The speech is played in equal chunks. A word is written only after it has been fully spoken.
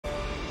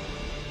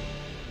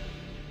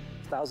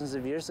thousands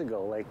of years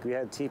ago. Like, we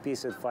had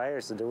teepees and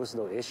fires, so there was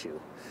no issue.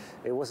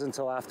 It wasn't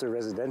until after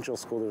residential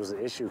school there was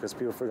an issue because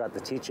people forgot the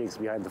teachings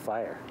behind the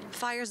fire.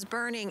 Fires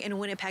burning in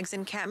Winnipeg's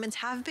encampments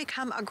have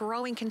become a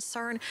growing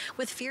concern,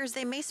 with fears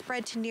they may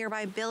spread to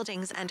nearby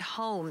buildings and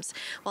homes.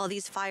 While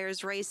these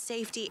fires raise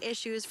safety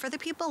issues for the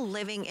people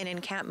living in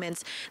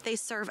encampments, they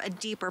serve a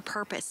deeper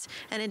purpose.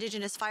 An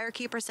Indigenous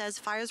firekeeper says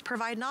fires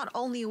provide not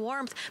only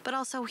warmth, but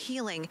also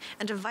healing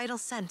and a vital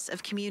sense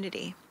of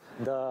community.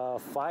 The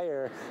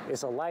fire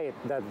is a light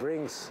that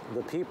brings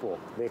the people.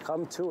 They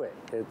come to it.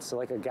 It's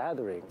like a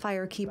gathering.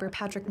 Firekeeper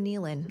Patrick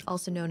Nealon,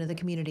 also known in the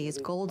community as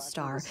Gold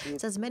Star,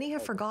 says many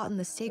have forgotten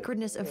the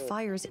sacredness of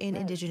fires in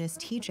Indigenous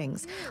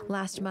teachings.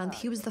 Last month,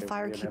 he was the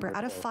firekeeper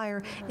at a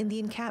fire in the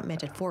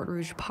encampment at Fort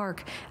Rouge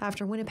Park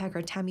after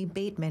Winnipegger Tammy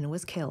Bateman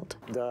was killed.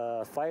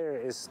 The fire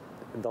is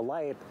the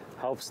light,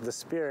 helps the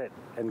spirit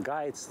and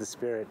guides the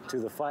spirit to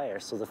the fire,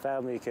 so the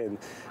family can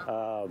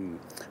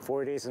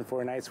 4 days and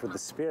 4 nights with the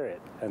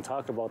spirit and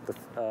talk about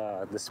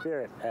the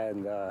spirit,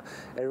 and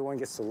everyone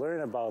gets to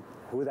learn about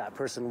who that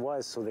person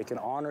was so they can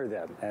honor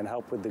them and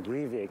help with the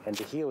grieving and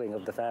the healing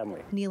of the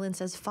family. Nealon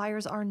says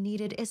fires are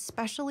needed,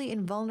 especially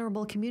in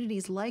vulnerable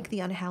communities like the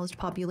unhoused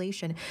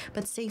population,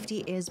 but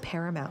safety is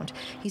paramount.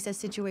 He says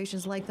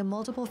situations like the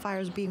multiple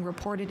fires being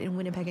reported in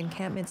Winnipeg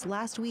encampments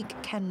last week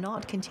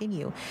cannot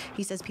continue.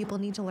 He says people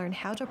need to learn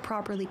how to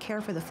properly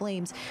care for the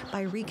flames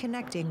by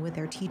reconnecting with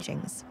their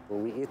teachings.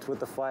 We eat with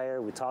the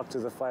fire, we talk to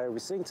the fire, we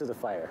sing to the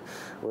fire.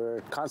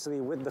 We're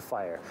constantly with the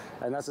fire.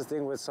 And that's the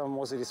thing with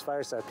most of these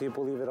fires, that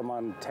people leave them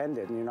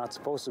untended, and you're not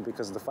supposed to,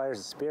 because the fire is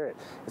a spirit.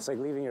 It's like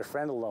leaving your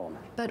friend alone.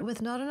 But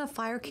with not enough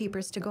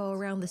firekeepers to go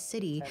around the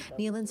city,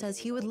 Nealon says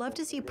he would love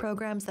to see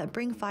programs that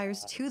bring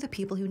fires to the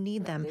people who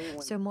need them,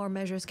 so more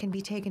measures can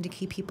be taken to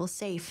keep people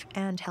safe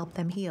and help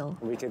them heal.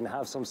 We can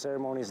have some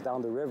ceremonies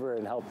down the river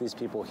and help these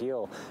people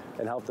heal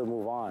and help them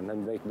move on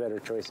and make better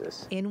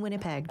choices. In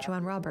Winnipeg,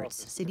 Joanne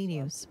Roberts, City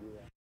News.